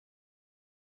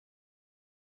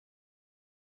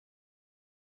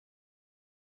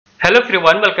Hello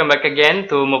everyone, welcome back again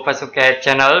to SelfCAD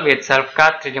channel with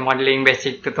SelfCAD 3D modeling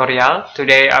basic tutorial.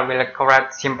 Today I will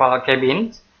create simple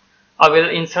cabins. I will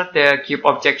insert the cube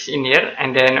objects in here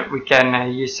and then we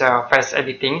can use face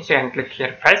editing. So you can click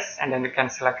here face and then you can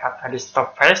select this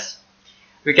top face.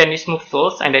 We can use move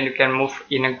tools and then you can move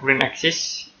in a green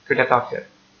axis to the top here.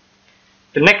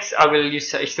 The next I will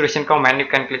use extrusion command. You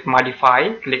can click modify,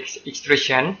 click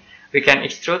extrusion. We can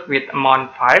extrude with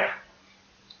amount 5.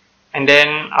 And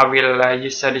then I will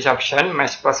use this option,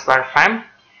 mesh plus wireframe.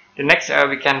 The next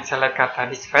we can select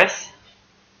this face.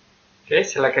 Okay,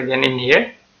 select again in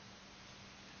here.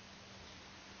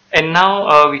 And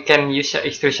now we can use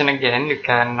extrusion again. You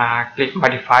can click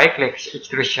modify, click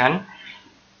extrusion,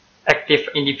 active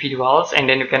individuals, and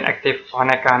then you can active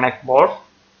neck board.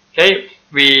 Okay,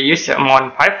 we use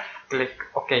amount 5, click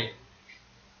OK.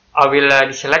 I will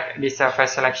deselect this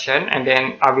face selection and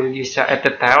then I will use add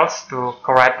details to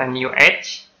create a new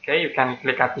edge. Okay, you can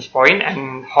click at this point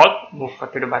and hold, move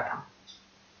to the bottom.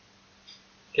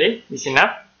 Okay, this is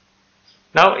enough.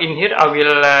 Now in here I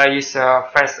will use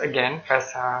face again,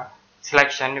 face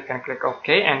selection. You can click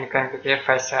OK and you can click here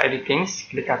face editing,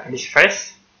 click at this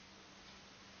face.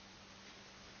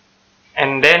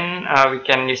 And then we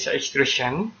can use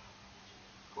extrusion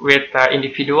with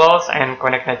individuals and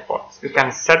connect neck boards. You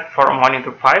can set for amount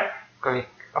into 5, click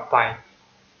apply.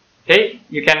 Okay,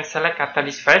 you can select after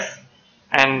this face,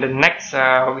 and the next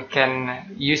we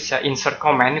can use insert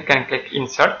command. You can click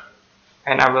insert,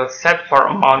 and I will set for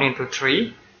amount into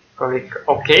 3, click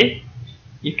OK.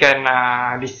 You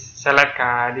can select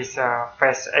this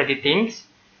face editing,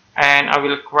 and I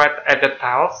will create edit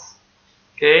tiles.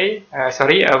 Okay,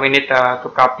 we need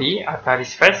to copy after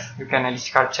this face. You can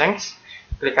discard change.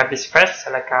 Click at this face,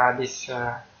 select this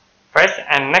face,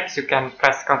 and next you can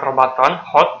press Ctrl button,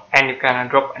 hold, and you can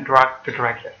drop and drag to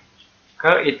drag here.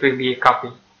 Okay, it will be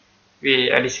copied.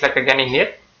 We deselect again in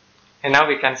here, and now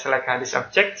we can select these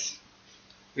objects.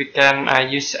 We can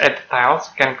use add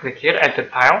tiles. You can click here, add the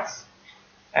tiles,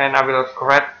 and I will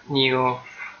create new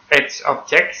edge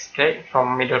objects. Okay,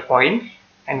 from middle point,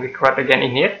 and we create again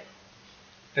in here.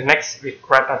 The next we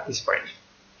create at this point.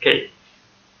 Okay.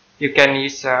 You can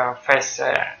use face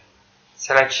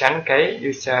selection. Okay,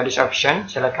 use this option,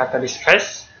 select after this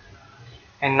face,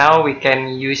 and now we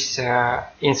can use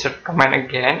insert command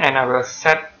again, and I will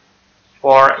set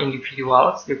for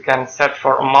individuals. You can set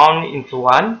for amount into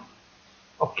 1.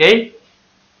 Okay,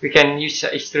 we can use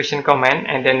extrusion command,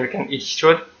 and then we can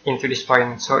extrude into this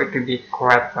point, so it will be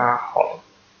correct hole.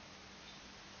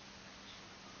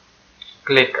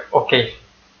 Click OK.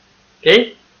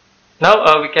 Okay.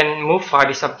 Now we can move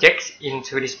these objects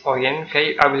into this point.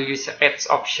 Okay, I will use the edge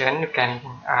option. You can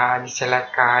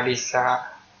deselect this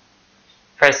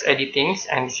face editing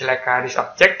and deselect these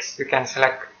objects. You can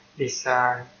select this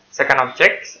second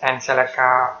object and select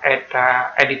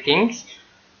add editing.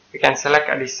 We can select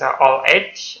this all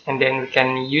edge, and then we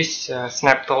can use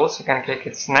snap tools. You can click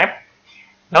it snap.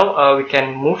 Now we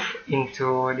can move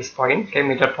into this point. Okay,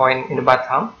 middle point in the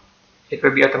bottom. It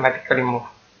will be automatically moved.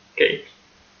 Okay.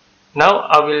 Now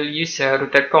I will use a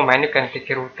rotate command. You can click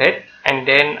rotate, and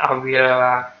then I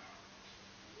will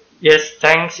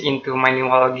change into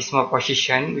manual gizmo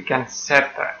position. We can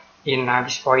set in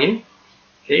this point.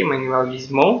 Okay, manual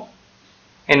gizmo,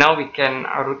 and now we can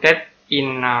rotate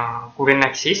in green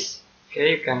axis.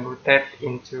 Okay, you can rotate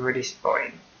into this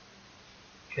point.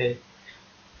 Okay,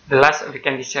 the last we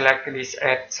can deselect this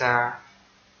edge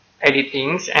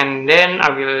editings, and then I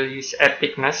will use add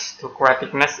thickness to create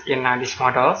thickness in these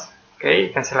models. Okay,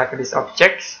 you can select these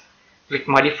objects, click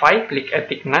modify, click add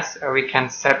thickness. We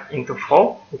can set into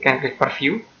 4. We can click per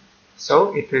view,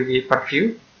 so it will be per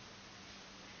view,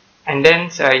 and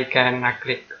then you can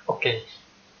click OK.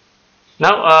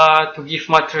 Now to give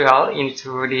material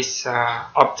into this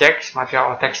objects,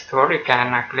 material or texture, you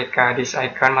can click this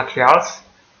icon materials.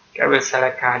 Okay, I will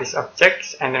select these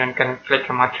objects, and then you can click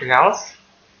materials.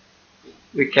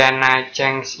 We can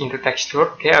change into texture.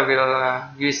 Okay, I will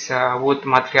use wood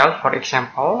material for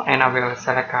example, and I will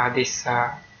select this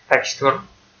texture.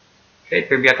 Okay, it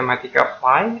will be automatically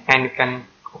applied, and you can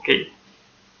OK.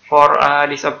 For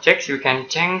these objects, you can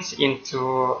change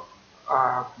into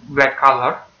black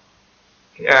color.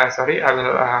 Okay, I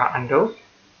will undo.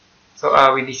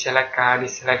 So we deselect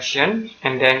this selection,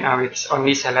 and then I will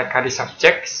only select these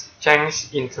objects,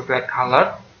 change into black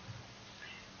color.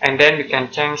 And then we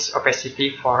can change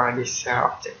opacity for these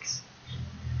objects.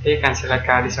 Okay, you can select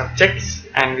these objects,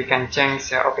 and we can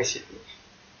change opacity.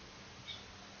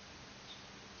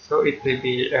 So it will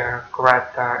be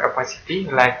correct opacity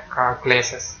like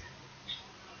glasses.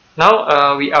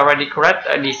 Now we already create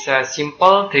this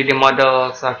simple 3D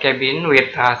models cabin with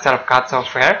SelfCAD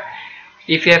software.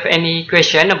 If you have any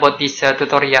question about this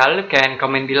tutorial, you can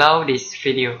comment below this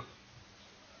video.